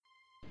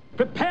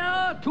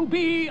Prepare to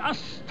be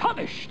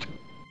astonished.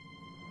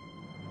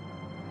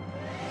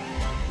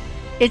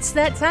 It's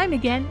that time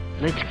again.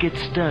 Let's get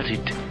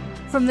started.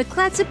 From the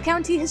Clatsop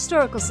County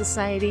Historical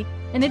Society,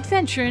 an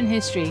adventure in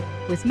history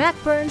with Mac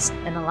Burns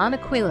and Alana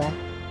Quilla.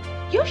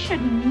 You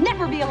should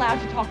never be allowed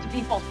to talk to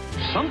people.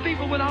 Some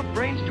people without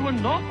brains do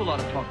an awful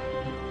lot of talking.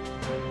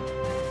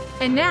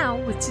 And now,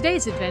 with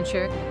today's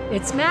adventure,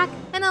 it's Mac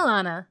and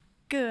Alana.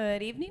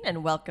 Good evening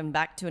and welcome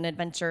back to an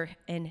adventure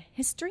in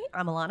history.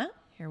 I'm Alana,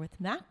 here with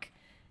Mac.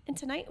 And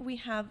tonight we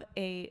have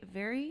a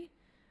very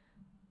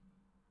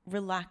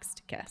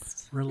relaxed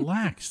guest.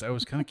 Relaxed. I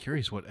was kind of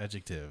curious what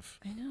adjective.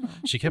 I know.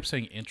 She kept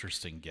saying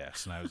interesting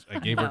guest, and I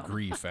gave her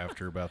grief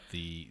after about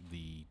the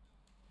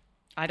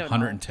I don't know.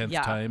 110th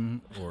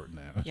time, or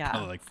no, Yeah.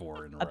 probably like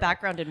 4 in a row. A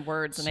background in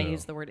words, and I So-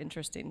 use the word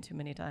interesting too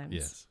many times.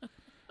 Yes.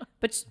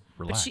 But she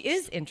Relax.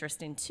 is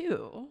interesting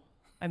too.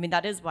 I mean,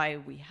 that is why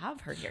we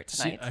have her here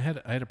See, tonight.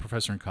 I had a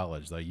professor in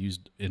college that I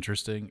used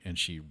interesting, and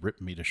she ripped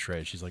me to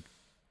shreds. She's like,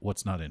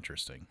 "What's not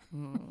interesting?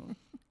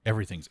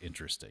 Everything's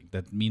interesting.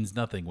 That means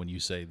nothing when you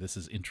say this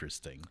is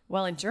interesting."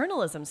 Well, in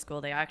journalism school,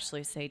 they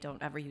actually say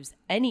don't ever use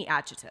any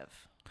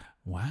adjective,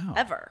 Wow.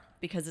 ever,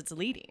 because it's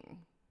leading.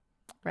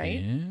 Right?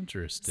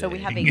 Interesting. So we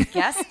have a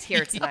guest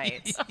here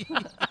tonight.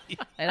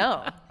 I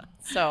know.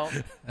 So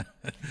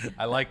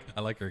I like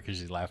her because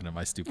she's laughing at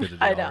my stupidity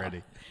I know.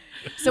 already.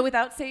 So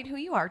without saying who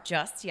you are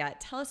just yet,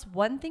 tell us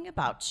one thing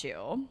about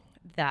you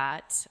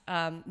that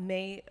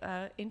may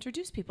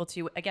introduce people to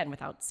you, again,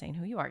 without saying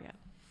who you are yet.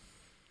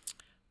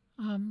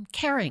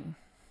 Caring.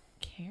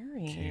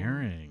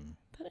 Caring.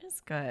 That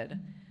is good.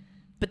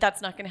 But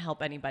that's not going to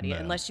help anybody No.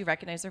 unless you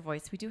recognize her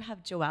voice. We do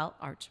have Joell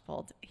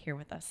Archibald here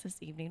with us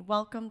this evening.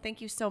 Welcome. Thank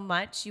you so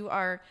much. You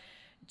are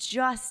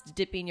just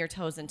dipping your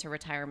toes into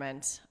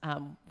retirement.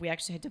 We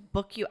actually had to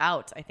book you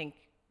out, I think,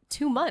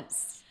 2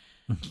 months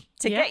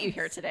to get you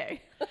here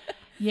today.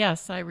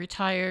 Yes, I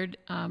retired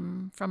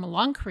from a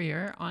long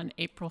career on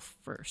April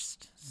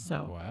 1st.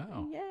 So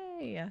Wow.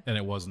 Yay. And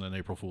it wasn't an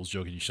April Fool's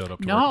joke and you showed up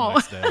to No.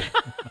 work the next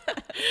day.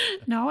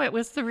 no, it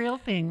was the real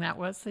thing. That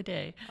was the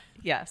day.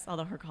 Yes,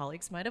 although her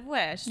colleagues might have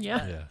wished. Yeah.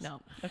 but Yes.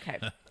 No. Okay.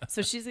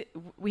 So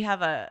we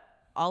have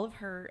all of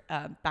her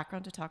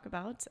background to talk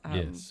about.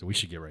 Yes, so we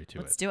should get right to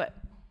Let's it. do it.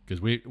 Because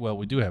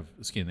we do have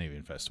a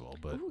Scandinavian festival,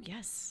 but Oh,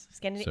 yes.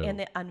 And So-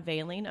 the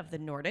unveiling of the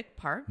Nordic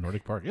Park.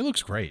 Nordic Park, it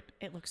looks great.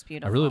 It looks I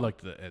beautiful. really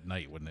like at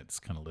night when it's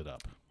kind of lit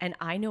up. And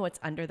I know what's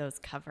under those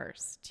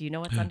covers. Do you know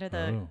what's under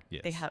the? Oh,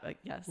 yes. They have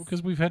yes.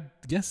 Because we've had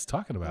guests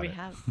talking about We it.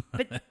 have.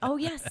 But oh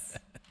yes.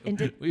 And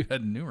did, We've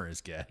had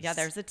numerous guests. yeah,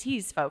 there's a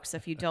tease, folks.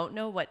 If you don't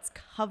know what's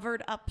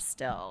covered up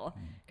still,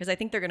 because I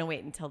think they're going to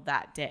wait until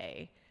that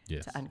day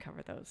Yes. to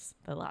uncover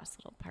the last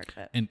little part of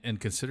it. And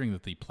considering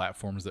that the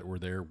platforms that were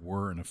there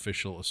were an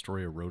official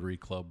Astoria Rotary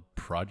Club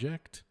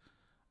project,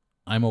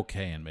 I'm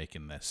okay in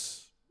making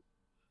this,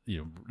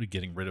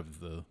 getting rid of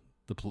the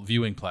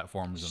viewing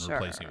platforms and Sure.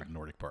 replacing it with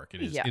Nordic Park.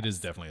 It is Yes. it is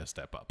definitely a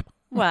step up.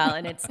 Well,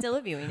 and it's still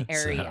a viewing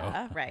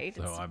area, right?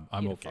 So It's I'm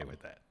beautiful. okay with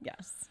that.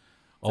 Yes.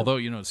 Although,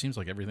 it seems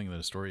like everything that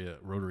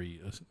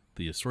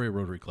the Astoria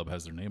Rotary Club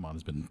has their name on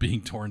has been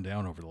being torn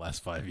down over the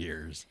last 5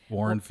 years.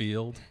 Warren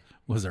Field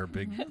was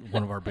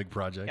one of our big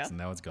projects, Yeah. and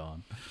now it's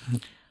gone.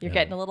 You're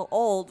getting a little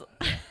old.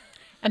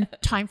 And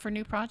time for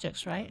new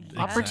projects, right?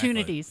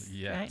 Opportunities.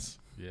 Yes.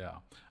 Yeah.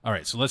 All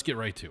right. So let's get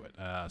right to it.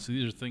 So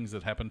these are things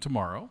that happen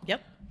tomorrow.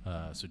 Yep.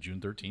 So June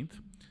 13th,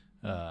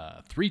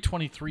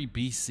 323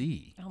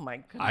 BC. Oh my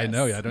goodness. I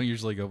know. I don't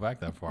usually go back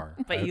that far.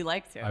 But you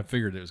like to. I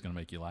figured it was going to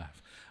make you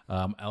laugh.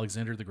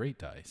 Alexander the Great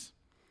dies.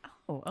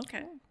 Oh,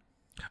 okay.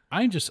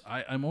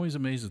 I'm always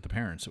amazed at the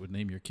parents that would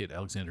name your kid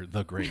Alexander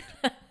the Great.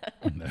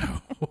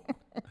 No.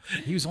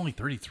 He was only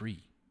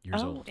 33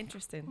 years Oh, old.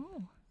 interesting.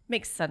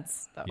 Makes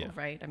sense though, Yeah.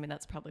 right? I mean,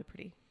 that's probably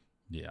pretty.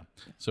 Yeah.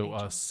 So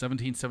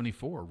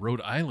 1774,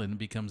 Rhode Island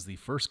becomes the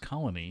first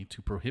colony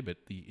to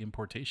prohibit the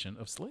importation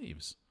of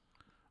slaves.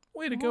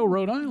 Way to go,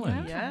 Rhode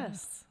Island.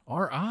 Yes.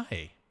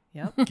 R.I.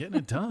 Yep. Getting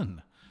it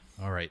done.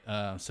 All right.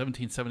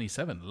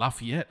 1777,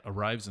 Lafayette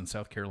arrives in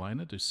South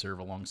Carolina to serve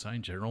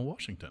alongside General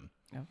Washington.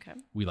 Okay.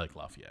 We like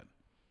Lafayette.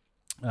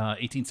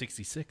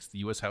 1866, the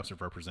U.S. House of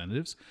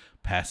Representatives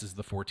passes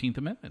the 14th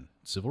Amendment,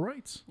 civil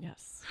rights.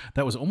 Yes.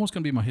 That was almost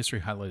going to be my history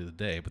highlight of the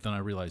day, but then I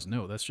realized,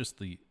 no, that's just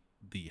the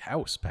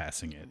House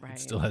passing it. Right. It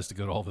still has to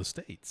go to all the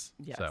states.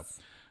 Yes. So,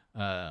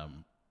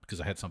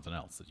 because I had something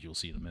else that you'll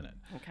see in a minute.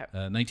 Okay.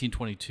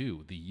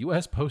 1922, the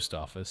U.S. Post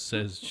Office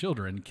says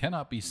children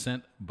cannot be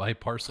sent by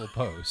parcel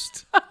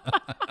post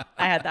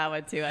I had that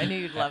one too. I knew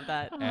you'd love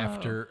that.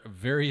 after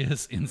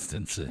various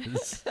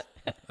instances.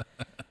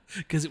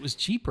 Because it was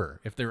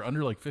cheaper if they're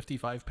under like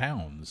 55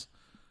 pounds.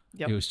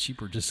 Yep. It was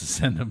cheaper just to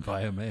send them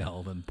via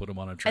mail than put them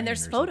on a train. And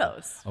there's or something.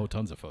 photos. Oh,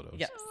 tons of photos.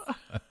 Yes.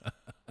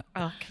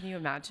 Oh, can you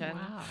imagine?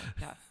 Wow.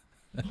 Yeah.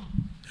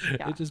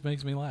 Yeah. It just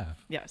makes me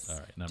laugh. Yes. All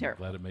right. And I'm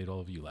Terrible. glad it made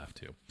all of you laugh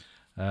too.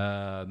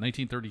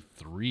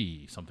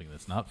 1933, something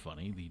that's not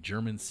funny. The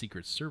German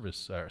Secret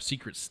Service,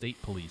 Secret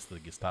State Police, the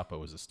Gestapo,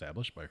 was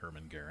established by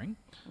Hermann Goering.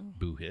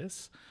 Boo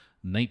hiss.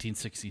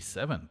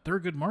 1967,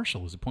 Thurgood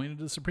Marshall was appointed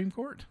to the Supreme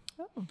Court.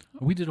 Oh.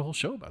 We did a whole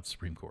show about the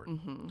Supreme Court.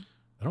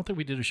 I don't think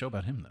we did a show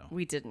about him, though.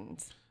 We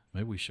didn't.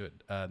 Maybe we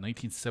should.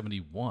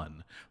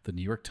 1971, the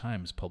New York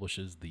Times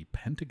publishes the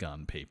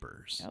Pentagon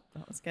Papers. Yep,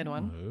 that was a good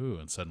one. Oh,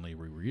 and suddenly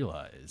we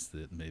realize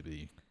that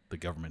maybe the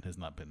government has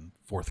not been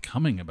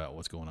forthcoming about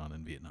what's going on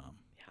in Vietnam.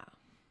 Yeah.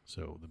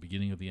 So the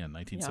beginning of the end,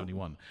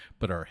 1971. Yep.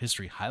 But our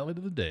history highlight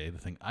of the day, the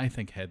thing I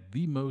think had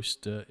the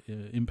most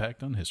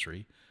impact on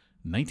history,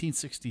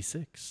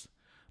 1966,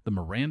 the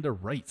Miranda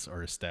rights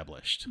are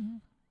established.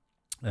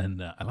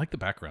 And I like the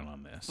background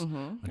on this.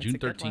 On June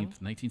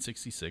 13th,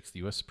 1966, the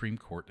U.S. Supreme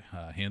Court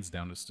hands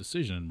down its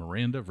decision in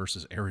Miranda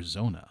versus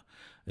Arizona,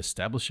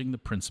 establishing the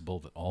principle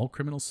that all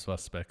criminal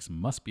suspects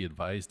must be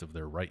advised of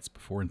their rights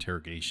before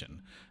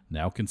interrogation.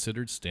 Now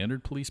considered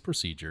standard police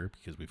procedure,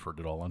 because we've heard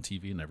it all on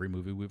TV in every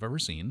movie we've ever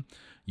seen,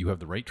 you have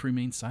the right to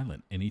remain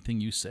silent.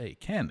 Anything you say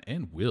can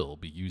and will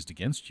be used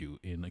against you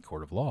in a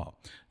court of law.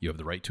 You have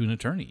the right to an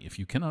attorney. If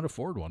you cannot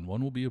afford one,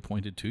 one will be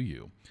appointed to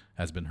you.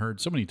 Has been heard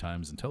so many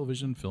times in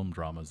television, film,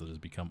 dramas that it has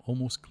become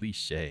almost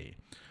cliche.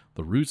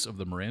 The roots of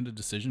the Miranda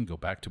decision go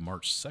back to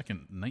March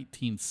 2nd,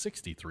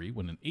 1963,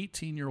 when an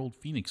 18-year-old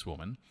Phoenix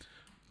woman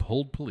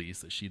told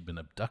police that she'd been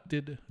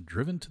abducted,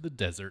 driven to the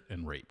desert,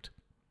 and raped.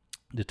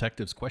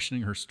 Detectives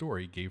questioning her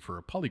story gave her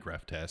a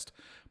polygraph test,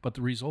 but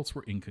the results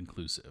were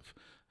inconclusive.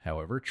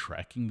 However,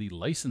 tracking the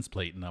license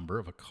plate number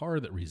of a car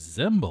that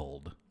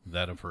resembled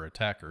that of her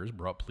attackers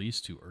brought police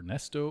to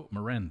Ernesto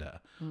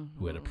Miranda,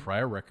 who had a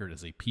prior record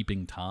as a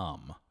peeping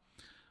Tom.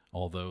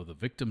 Although the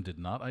victim did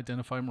not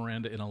identify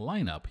Miranda in a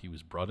lineup, he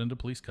was brought into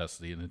police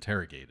custody and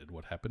interrogated.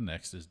 What happened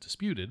next is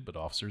disputed, but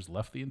officers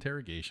left the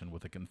interrogation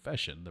with a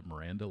confession that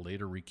Miranda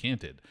later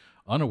recanted,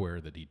 unaware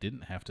that he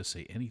didn't have to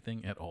say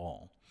anything at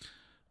all.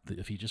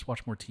 If he just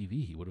watched more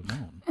TV, he would have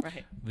known.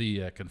 Right.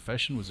 The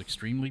confession was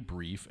extremely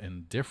brief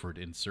and differed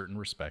in certain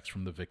respects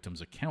from the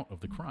victim's account of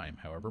the crime.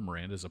 However,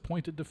 Miranda's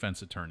appointed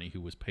defense attorney, who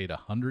was paid $100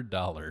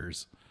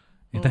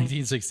 in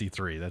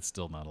 1963, that's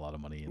still not a lot of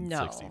money in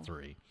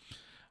 63,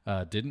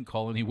 didn't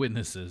call any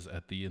witnesses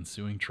at the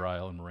ensuing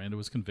trial, and Miranda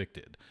was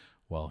convicted.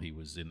 While he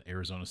was in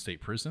Arizona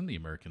State Prison, the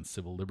American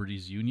Civil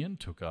Liberties Union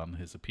took on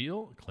his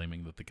appeal,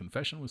 claiming that the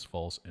confession was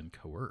false and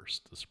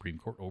coerced. The Supreme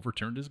Court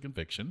overturned his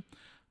conviction,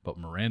 but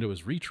Miranda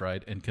was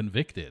retried and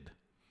convicted.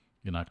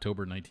 In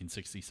October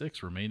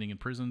 1966, remaining in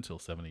prison until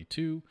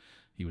 72,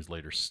 he was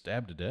later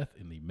stabbed to death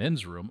in the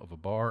men's room of a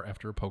bar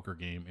after a poker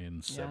game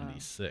in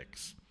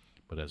 76.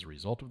 But as a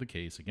result of the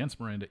case against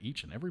Miranda,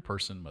 each and every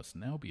person must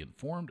now be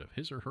informed of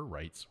his or her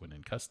rights when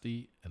in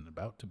custody and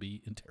about to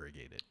be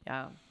interrogated.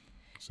 Yeah.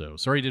 So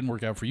sorry it didn't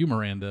work out for you,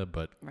 Miranda,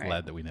 but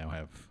glad that we now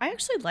have... I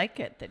actually like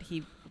it that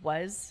he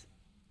was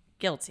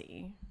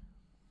guilty,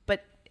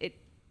 but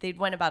they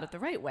went about it the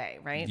right way,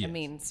 right? Yes. I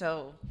mean,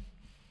 so...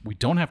 We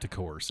don't have to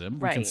coerce him.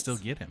 Right. We can still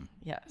get him.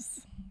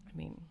 Yes. I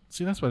mean...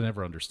 See, that's what I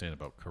never understand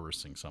about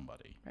coercing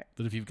somebody. Right.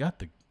 That if you've got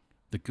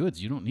the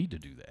goods, you don't need to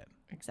do that.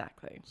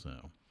 Exactly.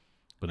 So,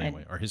 but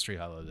anyway, our history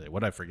holiday.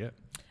 What did I forget?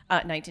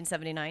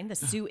 1979, the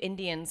Sioux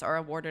Indians are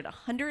awarded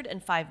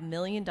 $105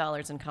 million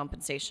in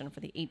compensation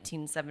for the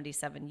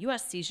 1877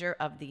 U.S. seizure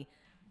of the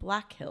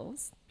Black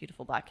Hills,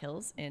 beautiful Black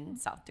Hills in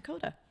South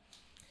Dakota.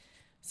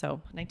 So,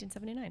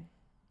 1979.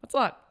 That's a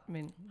lot. I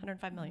mean,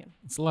 $105 million.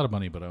 It's a lot of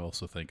money, but I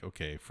also think,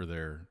 okay, for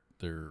their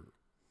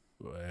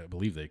I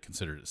believe they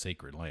considered it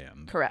sacred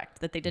land. Correct,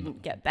 that they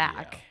didn't get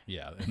back.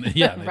 Yeah, they didn't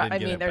I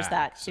get mean, it there's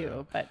back, that too.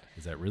 so But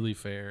is that really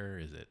fair?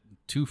 Is it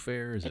too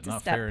fair? Is it It's a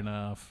not step. fair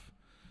enough?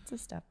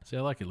 it's a step. See,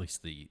 I like at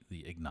least the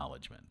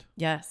acknowledgement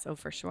Yes, oh,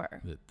 for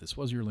sure. that this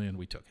was your land,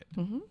 we took it.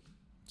 Mm-hmm.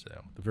 So,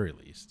 at the very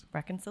least,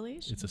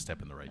 Reconciliation. it's a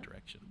step in the right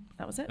direction.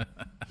 That was it.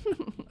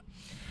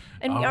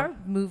 And we are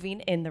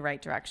moving in the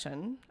right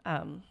direction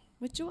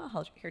with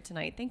Joell here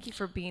tonight. Thank you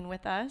for being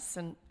with us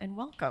and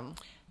welcome.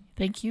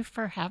 Thank you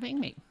for having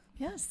me.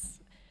 Yes.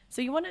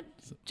 So you want to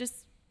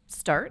just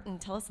start and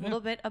tell us a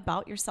little bit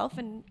about yourself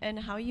and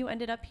how you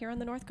ended up here on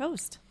the North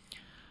Coast.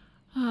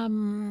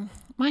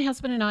 My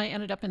husband and I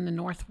ended up in the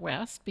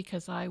Northwest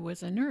because I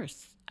was a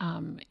nurse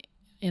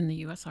in the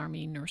U.S.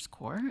 Army Nurse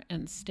Corps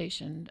and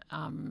stationed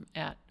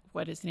at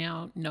what is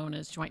now known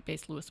as Joint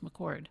Base Lewis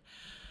McChord.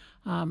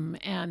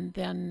 And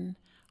then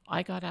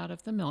I got out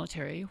of the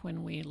military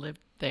when we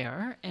lived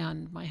there,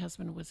 and my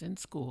husband was in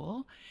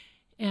school.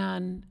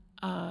 And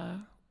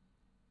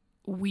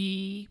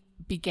we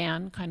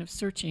began kind of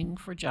searching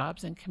for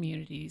jobs in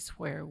communities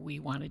where we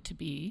wanted to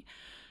be.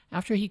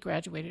 After he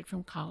graduated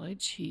from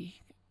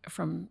college,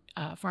 from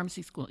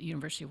pharmacy school at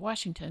University of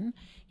Washington,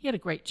 he had a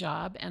great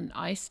job, and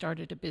I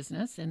started a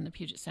business in the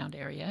Puget Sound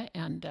area,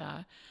 and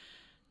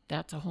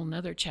that's a whole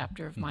nother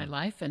chapter of my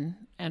life,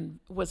 and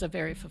was a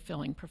very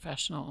fulfilling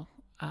professional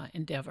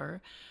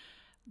endeavor.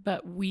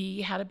 But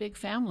we had a big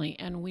family,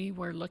 and we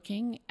were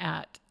looking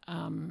at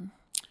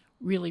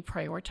really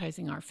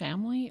prioritizing our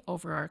family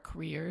over our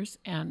careers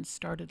and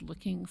started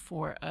looking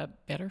for a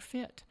better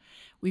fit.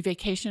 We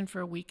vacationed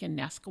for a week in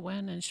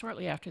Nesquin, and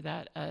shortly after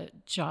that, a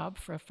job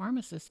for a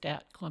pharmacist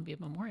at Columbia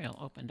Memorial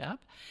opened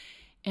up.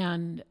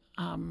 And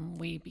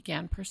we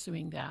began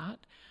pursuing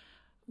that.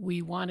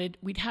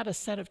 We'd had a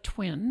set of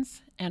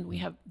twins, and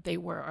they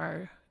were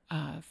our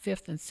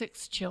fifth and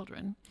sixth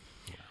children.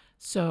 Yeah.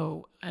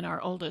 So, and our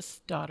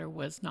oldest daughter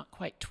was not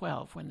quite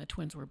 12 when the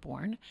twins were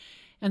born.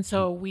 And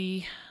so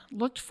we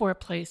looked for a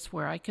place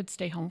where I could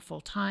stay home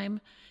full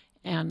time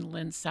and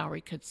Lynn's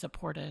salary could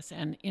support us,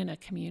 and in a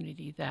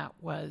community that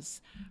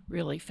was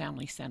really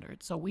family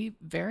centered. So we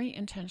very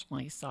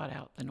intentionally sought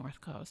out the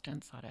North Coast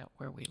and sought out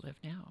where we live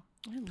now.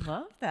 I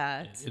love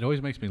that. It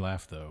always makes me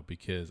laugh, though,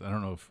 because I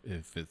don't know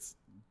if it's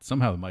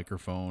somehow the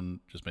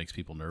microphone just makes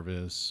people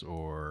nervous,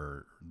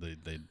 or they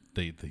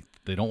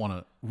don't want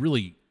to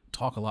really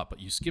talk a lot, but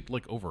you skipped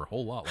like over a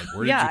whole lot.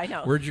 Like I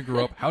know. Where did you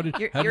grow up? How did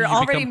you're you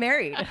already become,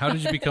 married? How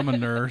did you become a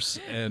nurse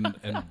and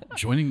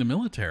joining the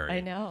military? I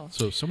know.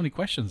 So many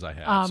questions I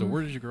have. So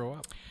where did you grow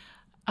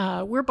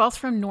up? We're both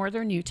from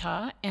northern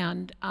Utah,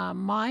 and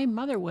my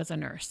mother was a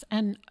nurse.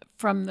 And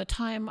from the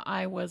time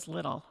I was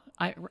little,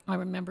 I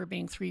remember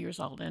being 3 years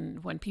old,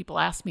 and when people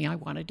asked me, I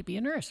wanted to be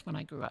a nurse when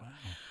I grew up.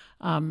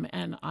 Wow.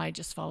 And I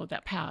just followed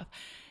that path.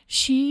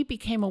 She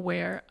became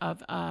aware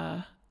of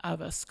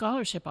a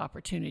scholarship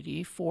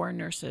opportunity for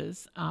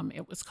nurses.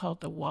 It was called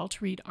the Walter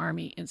Reed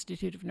Army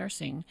Institute of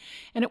Nursing.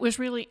 And it was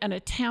really an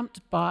attempt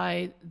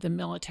by the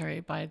military,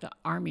 by the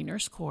Army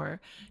Nurse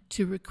Corps,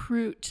 to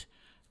recruit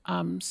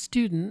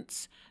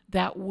students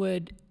that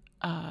would,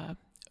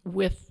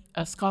 with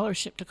a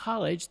scholarship to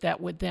college, that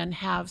would then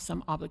have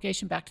some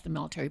obligation back to the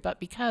military. But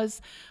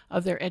because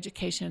of their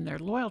education and their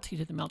loyalty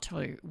to the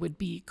military, would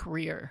be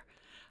career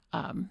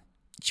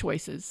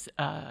choices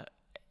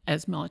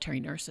as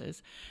military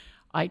nurses.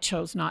 I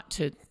chose not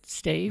to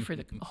stay for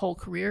the whole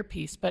career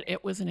piece, but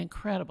it was an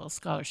incredible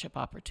scholarship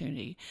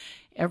opportunity.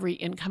 Every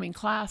incoming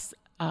class,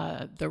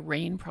 the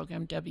RAIN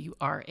program,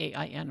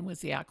 WRAIN was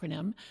the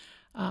acronym,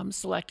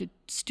 selected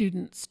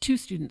two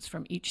students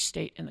from each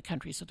state in the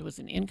country. So there was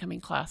an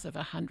incoming class of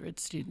 100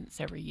 students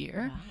every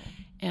year. Wow.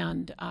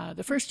 And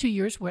the first 2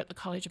 years were at the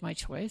college of my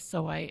choice.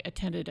 So I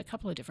attended a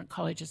couple of different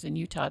colleges in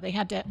Utah.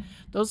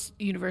 Those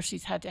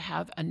universities had to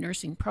have a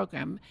nursing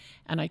program,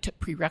 and I took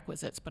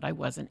prerequisites, but I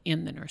wasn't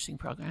in the nursing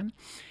program.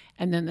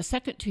 And then the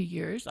second 2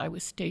 years, I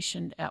was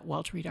stationed at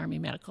Walter Reed Army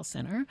Medical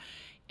Center.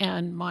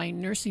 And my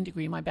nursing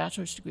degree, my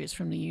bachelor's degree, is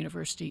from the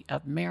University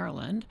of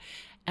Maryland.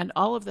 And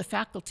all of the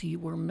faculty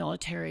were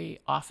military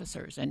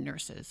officers and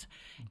nurses,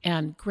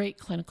 and great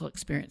clinical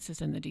experiences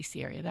in the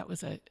D.C. area. That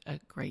was a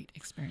great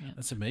experience.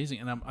 That's amazing.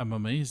 And I'm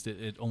amazed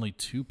at only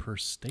 2 per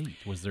state.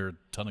 Was there a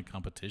ton of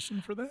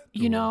competition for that?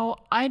 You know,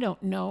 I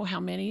don't know how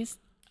many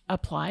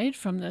applied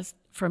from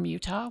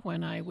Utah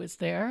when I was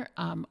there.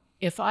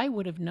 If I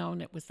would have known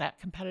it was that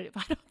competitive,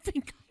 I don't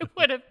think I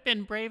would have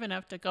been brave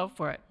enough to go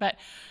for it. But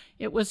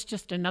it was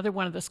just another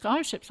one of the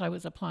scholarships I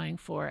was applying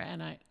for,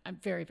 and I'm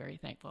very, very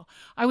thankful.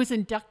 I was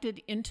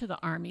inducted into the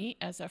Army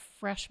as a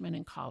freshman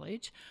in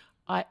college,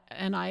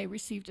 and I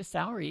received a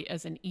salary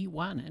as an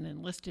E1, an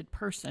enlisted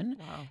person,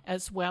 wow,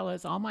 as well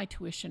as all my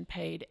tuition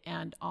paid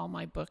and all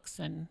my books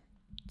and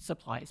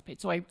supplies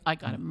paid. So I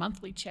got a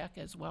monthly check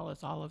as well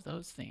as all of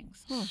those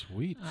things.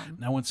 Sweet.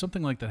 Now, when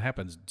something like that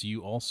happens, do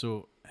you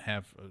also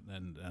have,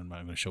 and I'm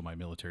going to show my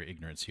military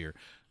ignorance here,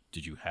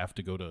 did you have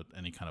to go to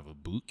any kind of a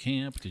boot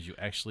camp? Did you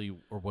actually,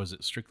 or was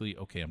it strictly,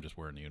 okay, I'm just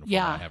wearing a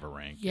uniform, I have a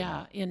rank?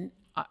 Yeah,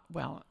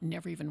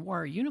 never even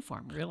wore a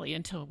uniform really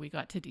until we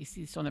got to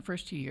D.C. So in the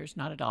first 2 years,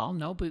 not at all,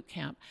 no boot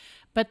camp.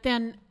 But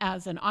then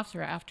as an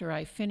officer, after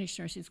I finished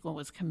nursing school,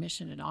 was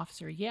commissioned an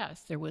officer,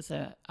 yes, there was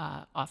a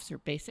officer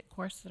basic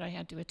course that I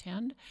had to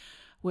attend,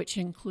 which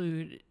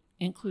included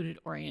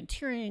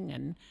orienteering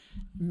and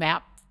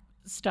map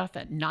stuff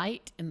at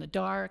night in the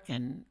dark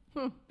and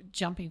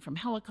jumping from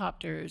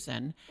helicopters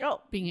and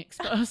being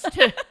exposed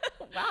to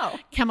wow,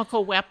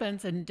 chemical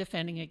weapons and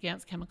defending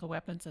against chemical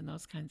weapons and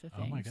those kinds of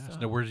things. Oh my gosh.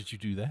 Now, where did you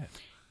do that?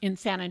 In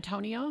San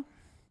Antonio.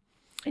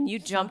 And you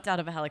jumped out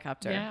of a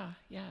helicopter.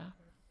 Yeah.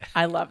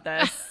 I love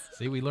this.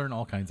 See, we learn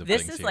all kinds of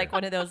things. things This is here. like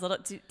one of those little,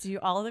 do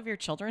all of your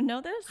children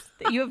know this?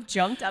 That you have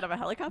jumped out of a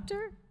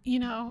helicopter? You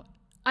know,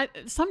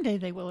 someday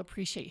they will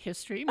appreciate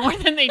history more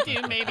than they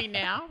do maybe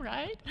now,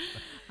 right?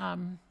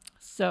 And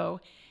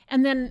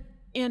then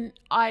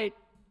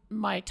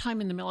my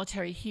time in the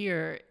military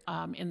here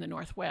in the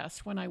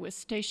Northwest, when I was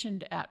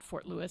stationed at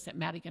Fort Lewis at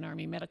Madigan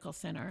Army Medical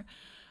Center,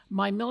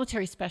 my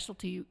military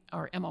specialty,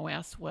 or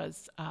MOS,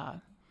 was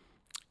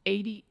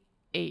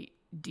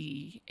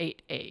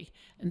 88D8A.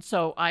 And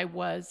so I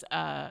was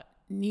a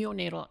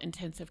neonatal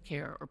intensive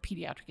care or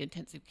pediatric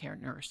intensive care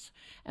nurse.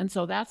 And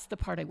so that's the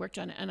part I worked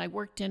on. And I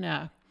worked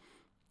on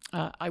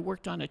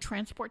a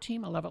transport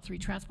team, a level 3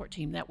 transport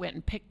team that went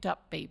and picked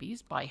up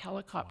babies by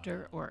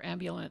helicopter or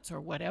ambulance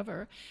or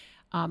whatever,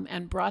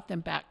 and brought them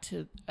back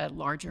to a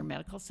larger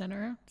medical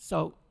center.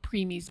 So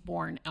preemies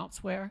born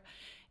elsewhere,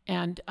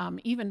 and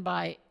even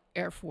by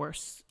Air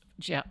Force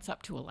jets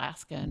up to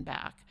Alaska and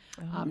back,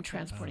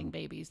 transporting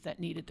babies that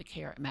needed the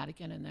care at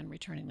Madigan and then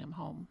returning them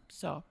home.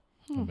 So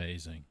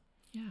amazing.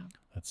 Yeah.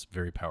 That's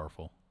very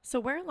powerful. So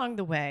where along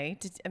the way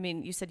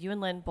you said you and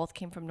Lynn both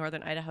came from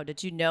northern Idaho.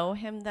 Did you know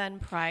him then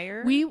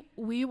prior?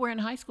 We were in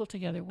high school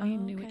together. We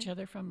knew okay. each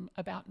other from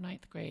about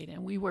ninth grade,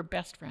 and we were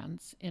best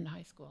friends in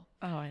high school.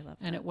 Oh, I love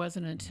that. And it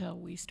wasn't until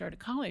we started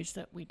college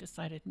that we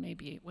decided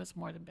maybe it was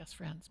more than best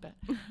friends. But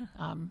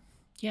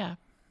yeah.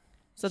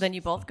 So then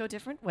you both go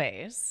different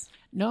ways.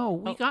 No,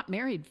 we got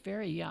married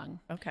very young.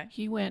 Okay.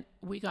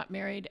 We got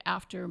married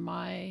after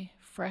my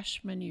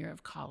freshman year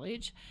of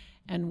college,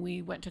 and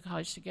we went to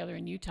college together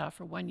in Utah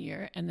for 1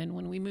 year. And then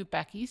when we moved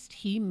back east,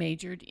 he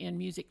majored in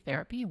music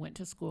therapy, went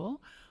to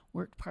school,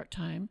 worked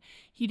part-time.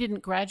 He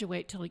didn't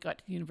graduate till he got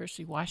to the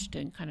University of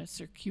Washington, kind of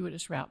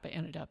circuitous route, but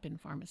ended up in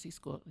pharmacy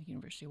school at the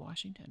University of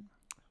Washington.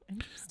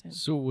 Interesting.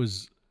 So it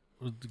was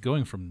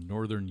going from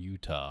northern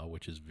Utah,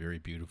 which is very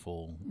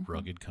beautiful,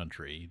 rugged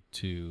country,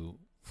 to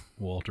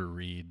Walter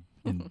Reed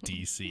in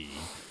D.C.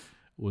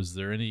 Was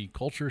there any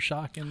culture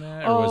shock in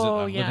that? Or was it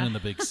living in the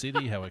big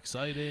city? How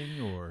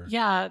exciting? Or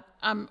Yeah,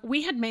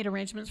 we had made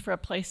arrangements for a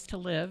place to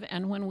live,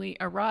 and when we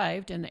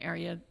arrived in the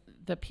area,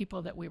 the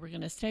people that we were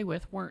going to stay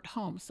with weren't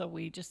home, so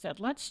we just said,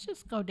 let's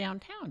just go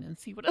downtown and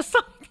see what it's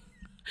like.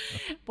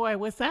 Boy,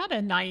 was that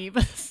a naive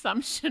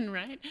assumption,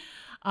 right?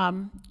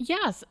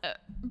 Yes,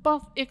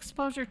 both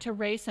exposure to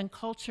race and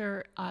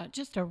culture,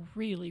 just a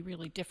really,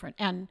 really different,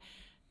 and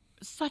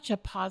such a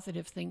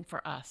positive thing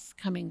for us,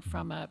 coming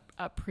from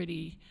a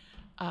pretty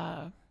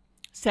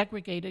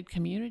segregated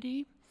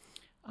community.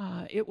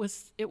 It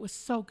was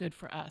so good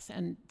for us,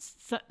 and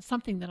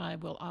something that I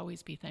will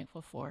always be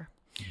thankful for.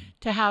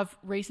 To have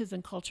races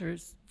and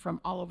cultures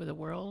from all over the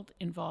world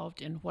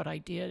involved in what I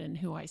did and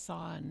who I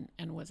saw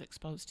and was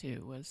exposed to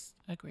was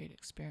a great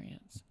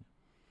experience.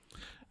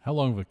 how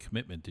long of a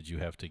commitment did you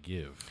have to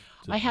give?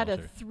 I had a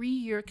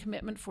 3-year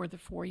commitment for the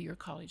 4-year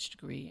college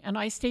degree, and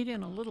I stayed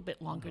in a little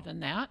bit longer than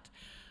that.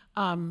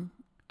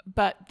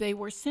 But they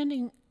were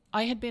sending,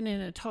 I had been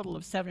in a total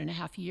of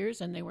 7.5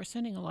 years, and they were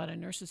sending a lot of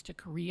nurses to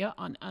Korea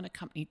on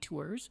unaccompanied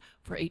tours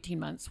for 18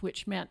 months,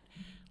 which meant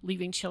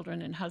leaving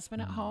children and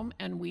husband at home.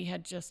 And we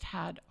had just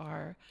had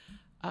our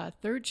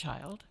third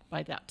child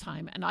by that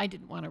time, and I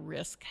didn't want to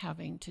risk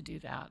having to do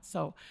that.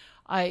 So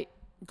I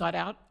got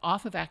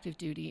off of active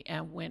duty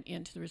and went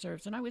into the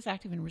reserves, and I was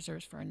active in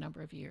reserves for a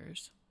number of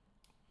years.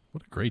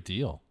 What a great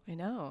deal. I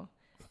know.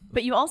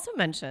 But you also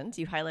mentioned,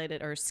 you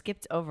highlighted or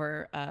skipped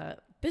over a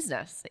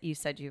business that you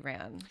said you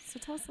ran. So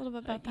tell us a little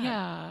bit about that.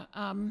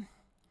 Yeah.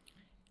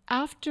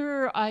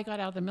 After I got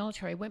out of the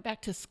military, I went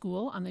back to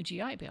school on the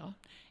GI Bill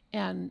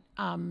and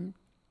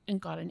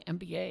got an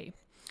MBA.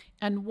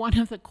 And one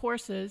of the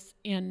courses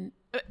and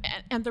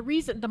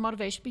the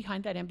motivation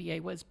behind that MBA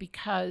was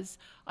because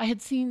I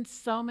had seen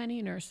so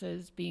many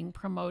nurses being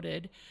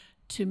promoted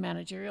to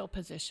managerial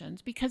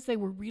positions because they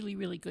were really,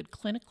 really good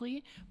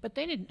clinically, but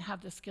they didn't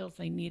have the skills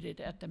they needed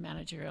at the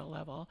managerial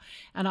level.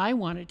 And I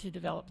wanted to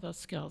develop those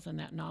skills and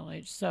that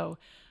knowledge. So,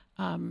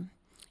 and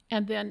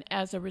then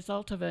as a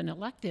result of an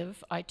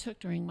elective I took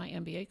during my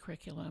MBA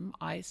curriculum,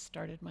 I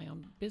started my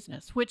own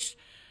business, which,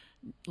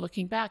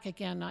 looking back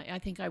again, I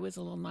think I was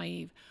a little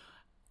naive.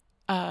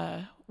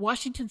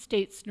 Washington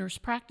State's Nurse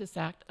Practice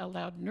Act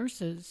allowed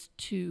nurses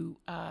to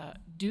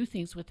do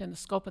things within the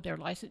scope of their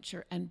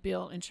licensure and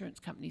bill insurance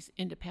companies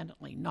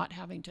independently, not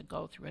having to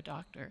go through a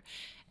doctor.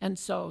 And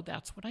so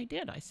that's what I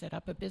did. I set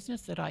up a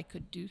business that I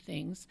could do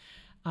things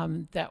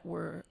that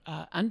were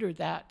under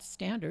that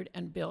standard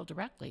and bill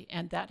directly.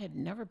 And that had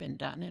never been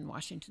done in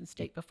Washington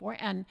State before,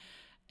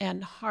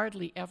 and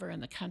hardly ever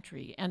in the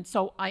country. And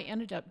so I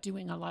ended up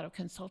doing a lot of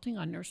consulting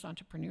on nurse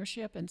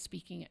entrepreneurship and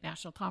speaking at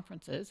national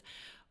conferences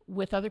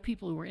with other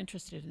people who were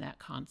interested in that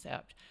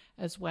concept,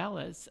 as well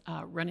as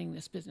running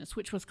this business,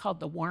 which was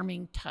called the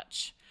Warming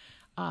Touch,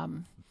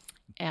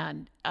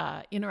 and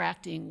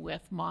interacting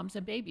with moms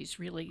and babies,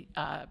 really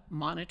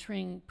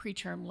monitoring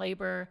preterm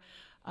labor,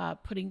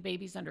 putting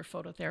babies under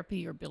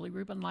phototherapy or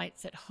bilirubin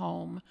lights at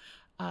home,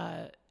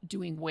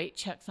 doing weight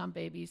checks on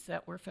babies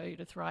that were failure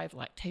to thrive,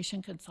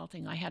 lactation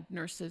consulting. I had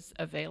nurses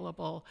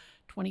available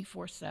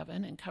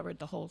 24/7 and covered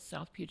the whole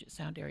South Puget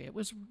Sound area. It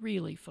was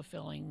really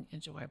fulfilling,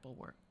 enjoyable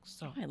work.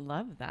 So I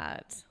love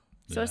that.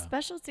 So a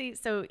specialty,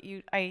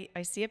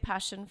 I see a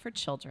passion for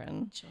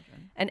children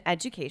and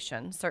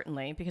education,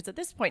 certainly, because at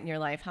this point in your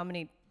life, how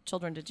many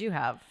children did you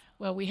have?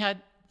 Well, we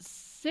had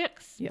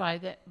 6 by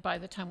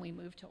the time we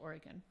moved to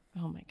Oregon.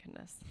 Oh my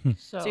goodness.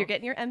 So you're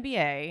getting your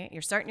MBA,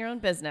 you're starting your own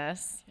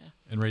business. Yeah.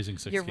 And raising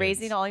 6 You're kids.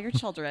 raising all your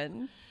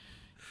children.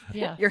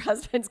 Yeah. Your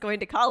husband's going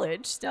to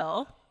college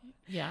still.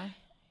 Yeah.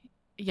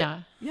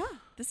 Yeah.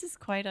 This is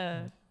quite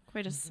a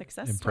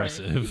success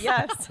Impressive. story.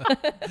 Yes.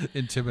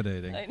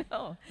 Intimidating. I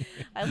know.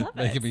 I love it.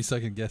 Making me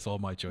second guess all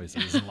my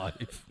choices in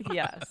life.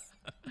 Yes.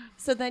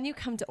 So then you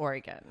come to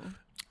Oregon.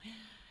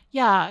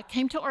 Yeah,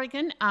 came to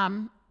Oregon,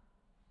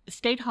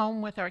 stayed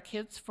home with our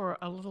kids for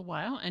a little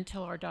while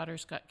until our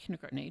daughters got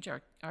kindergarten age,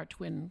 our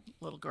twin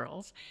little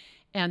girls,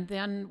 and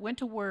then went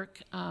to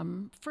work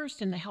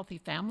first in the Healthy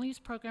Families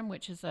program,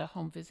 which is a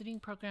home visiting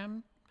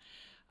program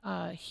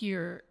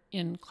here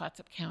in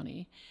Clatsop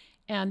County.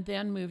 and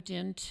then moved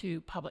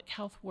into public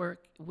health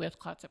work with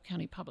Clatsop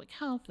County Public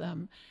Health,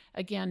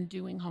 again,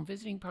 doing home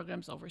visiting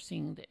programs,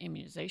 overseeing the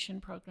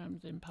immunization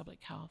programs in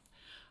public health,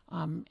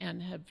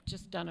 and have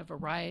just done a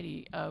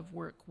variety of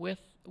work with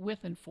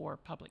and for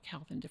public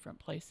health in different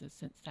places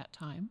since that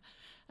time,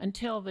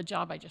 until the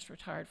job I just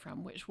retired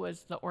from, which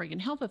was the Oregon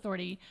Health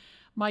Authority.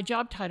 My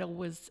job title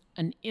was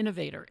an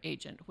innovator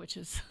agent, which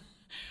is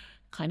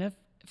kind of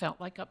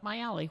felt like up my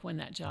alley when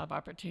that job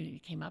opportunity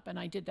came up, and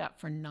I did that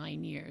for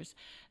 9 years.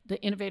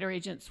 The innovator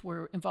agents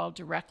were involved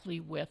directly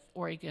with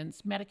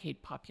Oregon's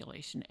Medicaid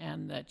population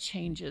and the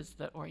changes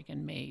that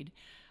Oregon made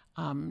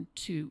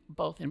to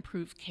both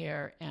improve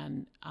care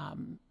and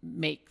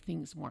make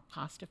things more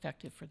cost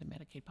effective for the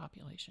Medicaid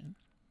population.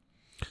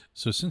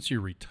 So since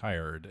you're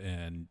retired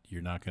and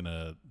you're not going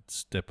to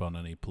step on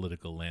any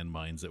political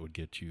landmines that would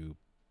get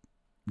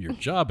your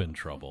job in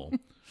trouble,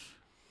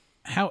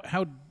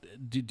 how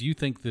do you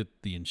think that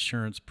the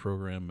insurance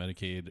program,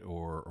 Medicaid,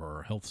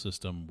 or health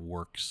system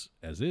works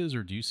as is,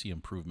 or do you see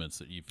improvements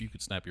that if you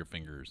could snap your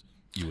fingers,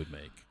 you would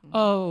make?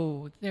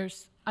 Oh,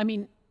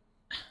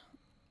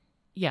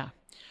 yeah.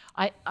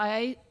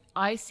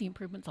 I see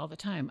improvements all the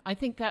time. I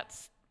think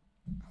that's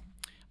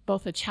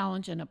both a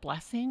challenge and a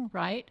blessing,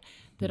 right?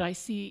 That I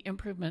see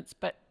improvements,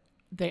 but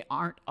they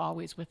aren't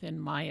always within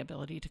my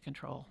ability to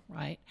control,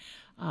 right?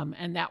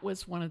 And that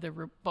was one of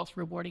the both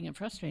rewarding and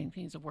frustrating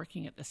things of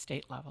working at the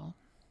state level.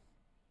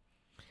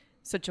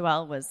 So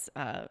Joell was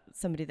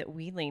somebody that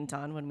we leaned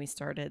on when we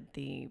started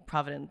the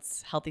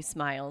Providence Healthy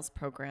Smiles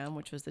program,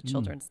 which was the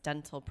children's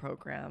dental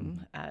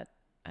program at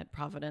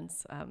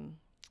Providence. And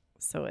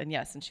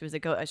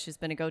she's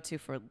been a go-to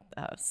for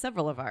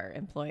several of our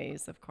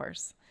employees, of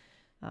course,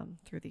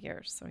 through the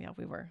years. So yeah,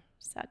 we were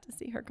sad to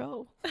see her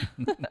go,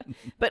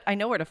 but I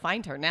know where to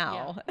find her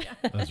now.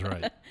 Yeah. That's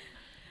right.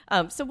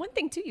 So one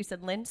thing too, you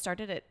said Lynn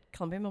started at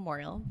Columbia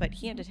Memorial, but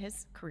he ended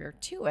his career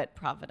too at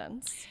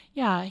Providence.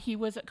 Yeah, he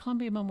was at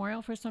Columbia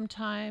Memorial for some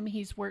time.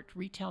 He's worked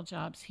retail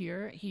jobs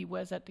here. He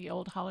was at the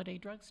old Holiday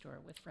Drugstore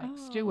with Frank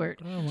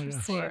Stewart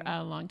for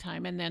a long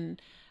time. And then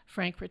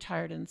Frank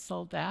retired and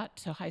sold that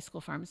to High School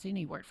Pharmacy, and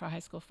he worked for High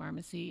School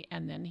Pharmacy.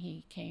 And then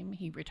he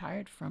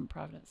retired from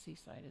Providence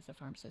Seaside as a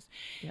pharmacist.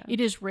 Yeah.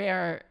 It is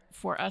rare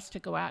for us to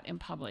go out in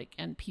public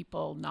and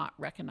people not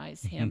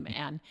recognize him.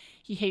 And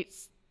he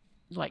hates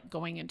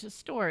going into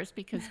stores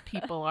because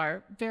people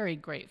are very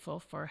grateful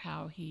for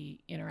how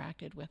he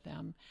interacted with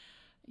them.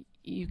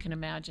 You can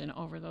imagine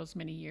over those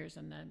many years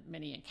and the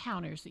many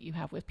encounters that you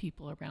have with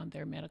people around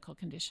their medical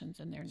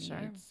conditions and their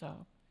needs.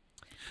 So,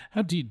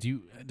 how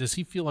does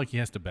he feel like he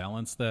has to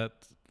balance that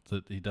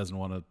he doesn't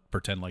want to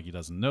pretend like he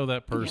doesn't know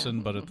that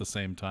person, but at the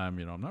same time,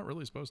 I'm not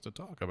really supposed to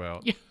talk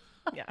about.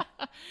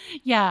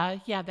 Yeah,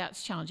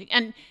 that's challenging.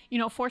 And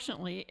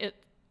fortunately,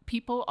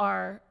 people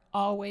are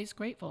always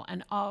grateful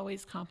and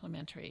always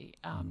complimentary.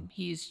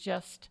 He's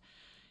just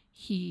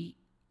he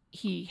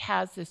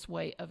has this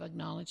way of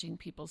acknowledging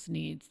people's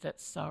needs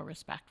that's so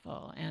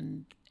respectful,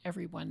 and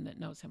everyone that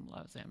knows him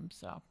loves him.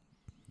 So,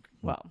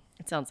 well,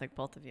 it sounds like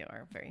both of you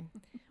are very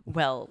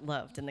well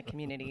loved in the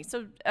community.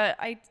 So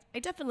I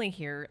definitely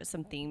hear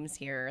some themes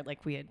here,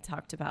 like we had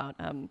talked about.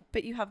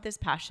 But you have this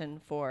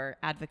passion for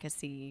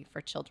advocacy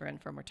for children,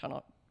 for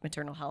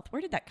maternal health.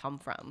 Where did that come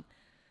from?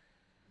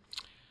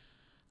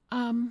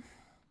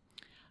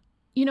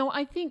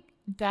 I think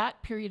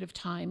that period of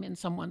time in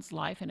someone's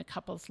life, in a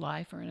couple's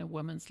life, or in a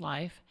woman's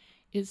life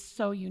is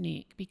so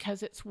unique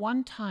because it's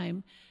one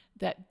time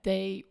that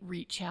they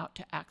reach out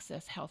to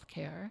access health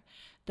care,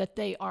 that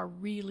they are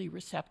really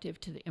receptive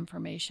to the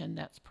information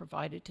that's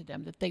provided to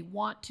them, that they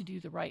want to do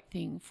the right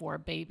thing for a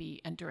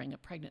baby and during a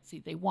pregnancy.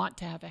 They want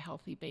to have a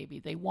healthy baby.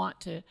 They want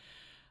to,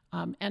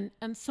 and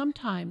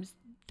sometimes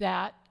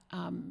that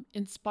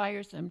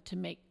inspires them to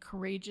make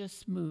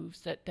courageous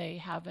moves that they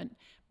haven't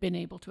been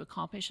able to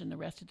accomplish in the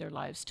rest of their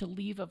lives, to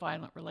leave a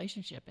violent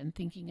relationship and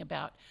thinking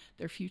about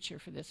their future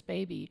for this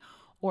baby,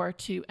 or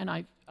to, and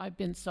I've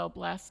been so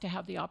blessed to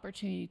have the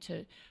opportunity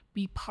to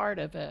be part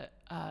of a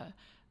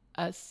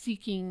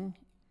seeking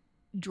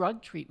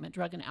drug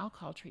and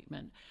alcohol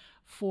treatment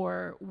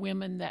for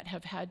women that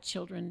have had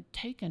children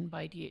taken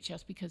by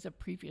DHS because of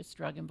previous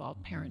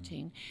drug-involved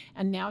parenting,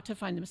 and now to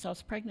find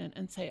themselves pregnant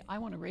and say, I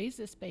want to raise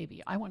this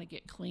baby, I want to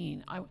get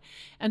clean.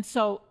 And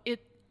so it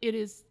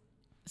is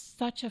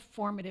such a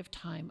formative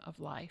time of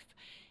life,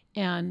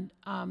 and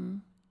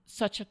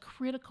such a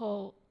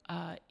critical,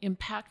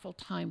 impactful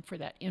time for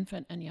that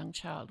infant and young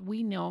child.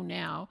 We know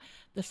now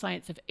the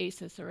science of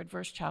ACEs, or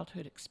adverse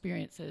childhood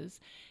experiences.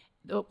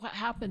 What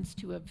happens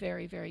to a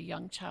very, very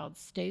young child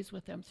stays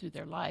with them through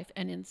their life,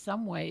 and in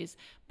some ways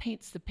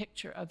paints the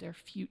picture of their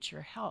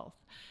future health.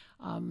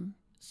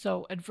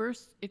 So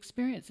adverse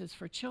experiences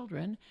for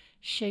children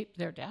shape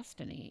their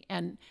destiny,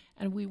 and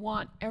we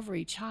want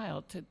every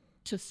child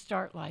to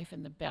start life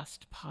in the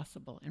best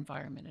possible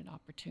environment and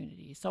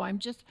opportunity. So I'm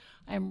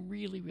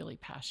really, really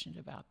passionate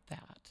about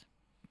that.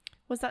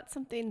 Was that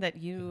something that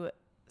you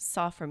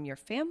saw from your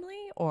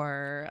family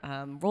or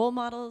role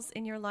models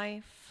in your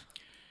life?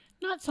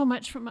 Not so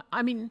much from,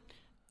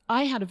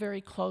 I had a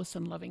very close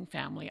and loving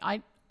family.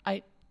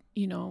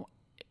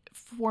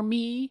 For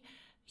me,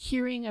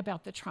 hearing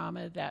about the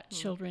trauma that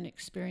children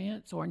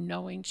experience, or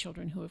knowing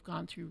children who have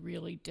gone through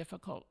really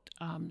difficult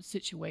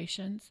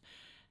situations,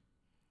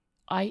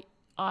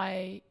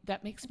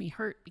 that makes me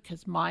hurt,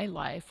 because my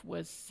life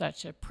was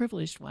such a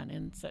privileged one,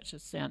 in such a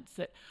sense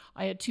that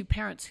I had two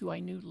parents who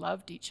I knew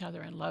loved each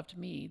other and loved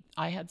me.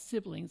 I had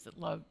siblings that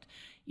loved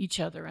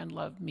each other and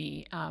loved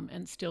me,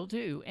 and still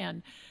do.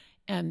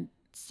 And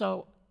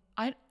so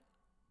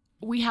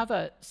we have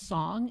a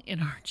song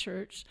in our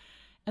church,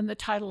 and the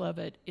title of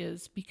it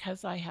is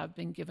 "Because I Have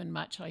Been Given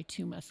Much, I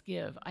Too Must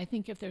Give." I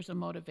think if there's a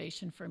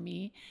motivation for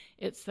me,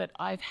 it's that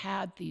I've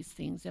had these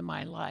things in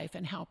my life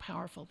and how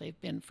powerful they've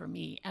been for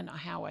me, and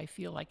how I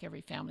feel like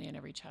every family and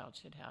every child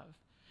should have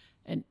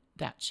and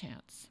that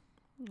chance.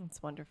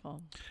 That's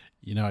wonderful.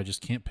 I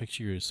just can't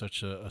picture you as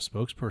such a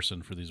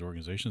spokesperson for these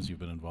organizations you've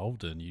been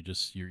involved in.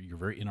 You're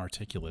very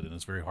inarticulate, and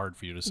it's very hard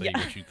for you to say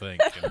what you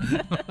think.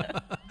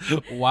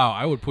 Wow,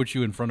 I would put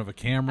you in front of a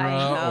camera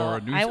or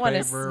a newspaper. I want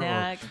to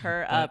snag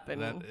her up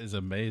and that is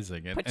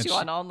amazing. And, put you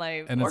on all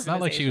my And it's not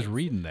like she was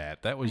reading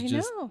that. That was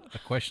just a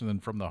question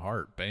from the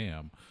heart.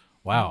 Bam.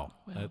 Wow.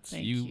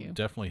 You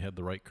definitely had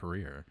the right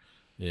career.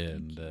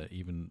 And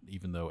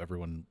even though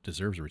everyone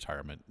deserves a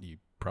retirement, you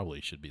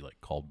probably should be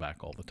called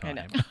back all the time.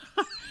 I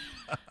know.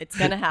 It's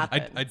gonna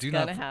happen. I do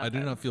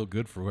not feel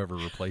good for whoever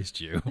replaced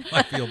you.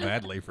 I feel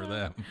badly for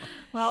them.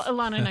 Well,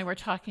 Alana and I were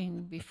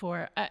talking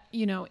before.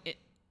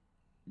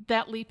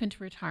 That leap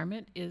into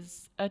retirement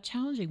is a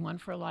challenging one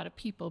for a lot of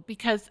people,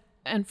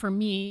 and for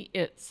me,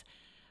 it's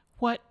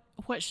what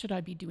should I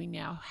be doing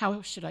now?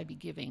 How should I be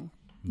giving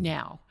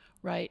now?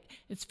 Right?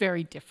 It's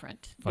very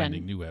different.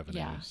 Finding new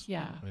avenues.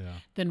 Yeah.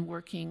 Than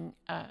working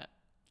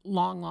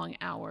long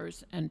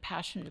hours and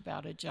passionate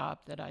about a job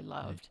that I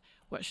loved.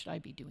 What should I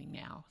be doing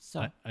now?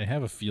 So I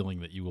have a feeling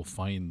that you will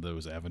find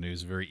those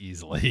avenues very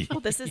easily. Well,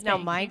 this is now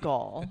my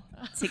goal,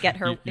 to get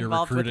her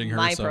involved with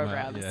my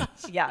programs.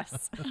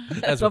 Yes.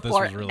 That's what this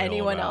was really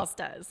anyone all about. else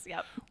does.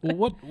 Yep.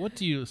 Well, what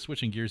do you,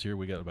 switching gears here,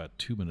 we got about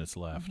 2 minutes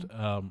left.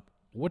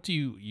 What do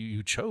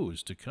you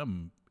chose to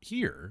come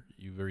here?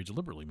 You very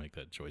deliberately make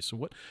that choice.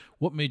 So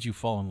what made you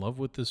fall in love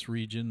with this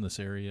region, this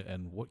area,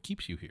 and what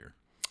keeps you here?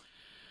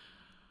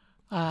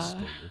 Stole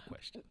your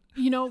question.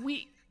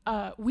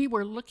 We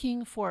were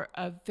looking for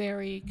a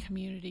very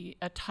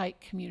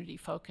tight community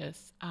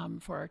focus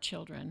for our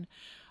children.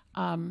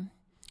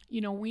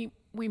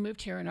 We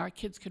moved here, and our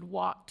kids could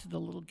walk to the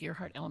little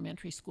Gearhart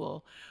Elementary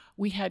School.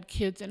 We had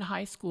kids in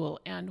high school,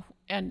 and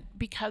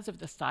because of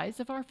the size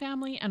of our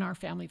family and our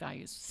family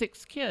values,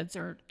 6 kids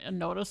are a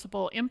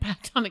noticeable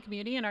impact on the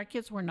community, and our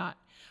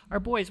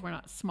boys were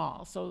not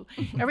small. So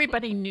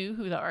everybody knew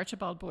who the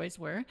Archibald boys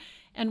were,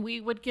 and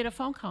we would get a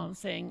phone call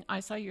saying,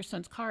 "I saw your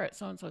son's car at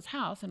so-and-so's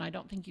house, and I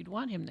don't think you'd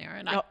want him there."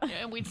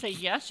 And we'd say,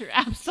 "Yes, you're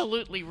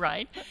absolutely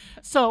right."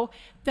 So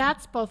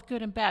that's both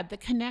good and bad. The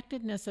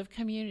connectedness of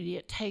community,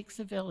 it takes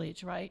a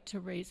village, right, to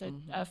raise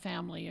a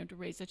family or to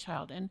raise a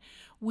child. And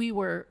we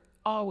were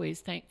always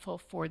thankful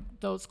for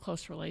those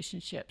close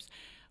relationships.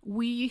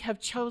 We have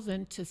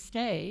chosen to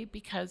stay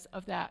because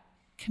of that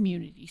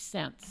community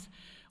sense.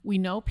 We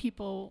know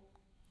people,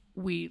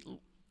 we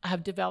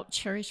have developed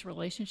cherished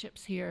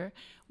relationships here.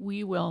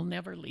 We will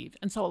never leave.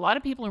 And so a lot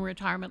of people in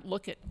retirement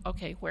look at,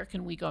 okay, where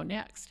can we go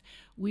next?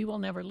 We will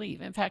never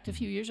leave. In fact, a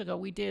few years ago,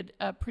 we did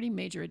a pretty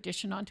major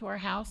addition onto our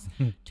house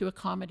to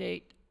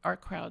accommodate our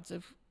crowds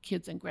of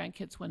kids and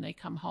grandkids when they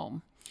come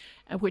home,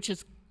 which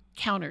is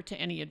counter to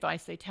any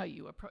advice they tell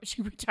you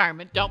approaching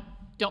retirement.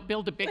 Don't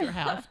build a bigger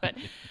house. But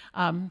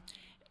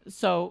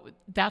so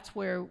that's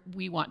where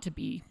we want to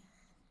be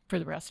for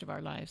the rest of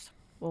our lives.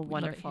 Well,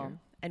 wonderful.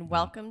 And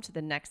welcome to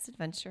the next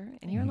adventure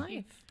in your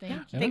life. Thank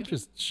you. And I'm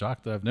just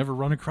shocked that I've never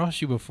run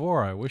across you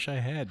before. I wish I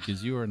had,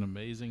 because you are an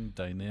amazing,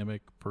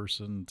 dynamic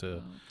person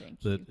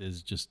that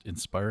is just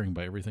inspiring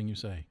by everything you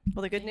say.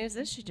 Well, the good news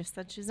is she just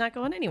said she's not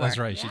going anywhere. That's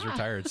right. She's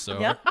retired.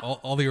 So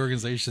all the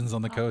organizations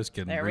on the coast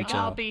can reach out.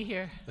 I'll be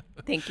here.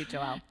 Thank you,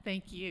 Joelle.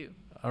 Thank you.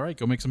 All right.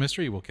 Go make some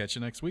history. We'll catch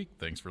you next week.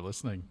 Thanks for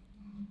listening.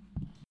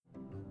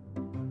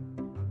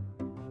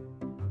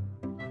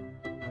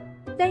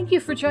 Thank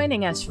you for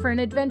joining us for An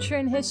Adventure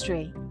in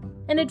History.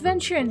 An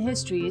Adventure in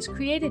History is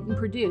created and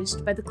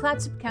produced by the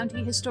Clatsop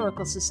County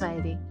Historical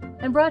Society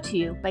and brought to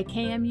you by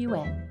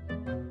KMUN.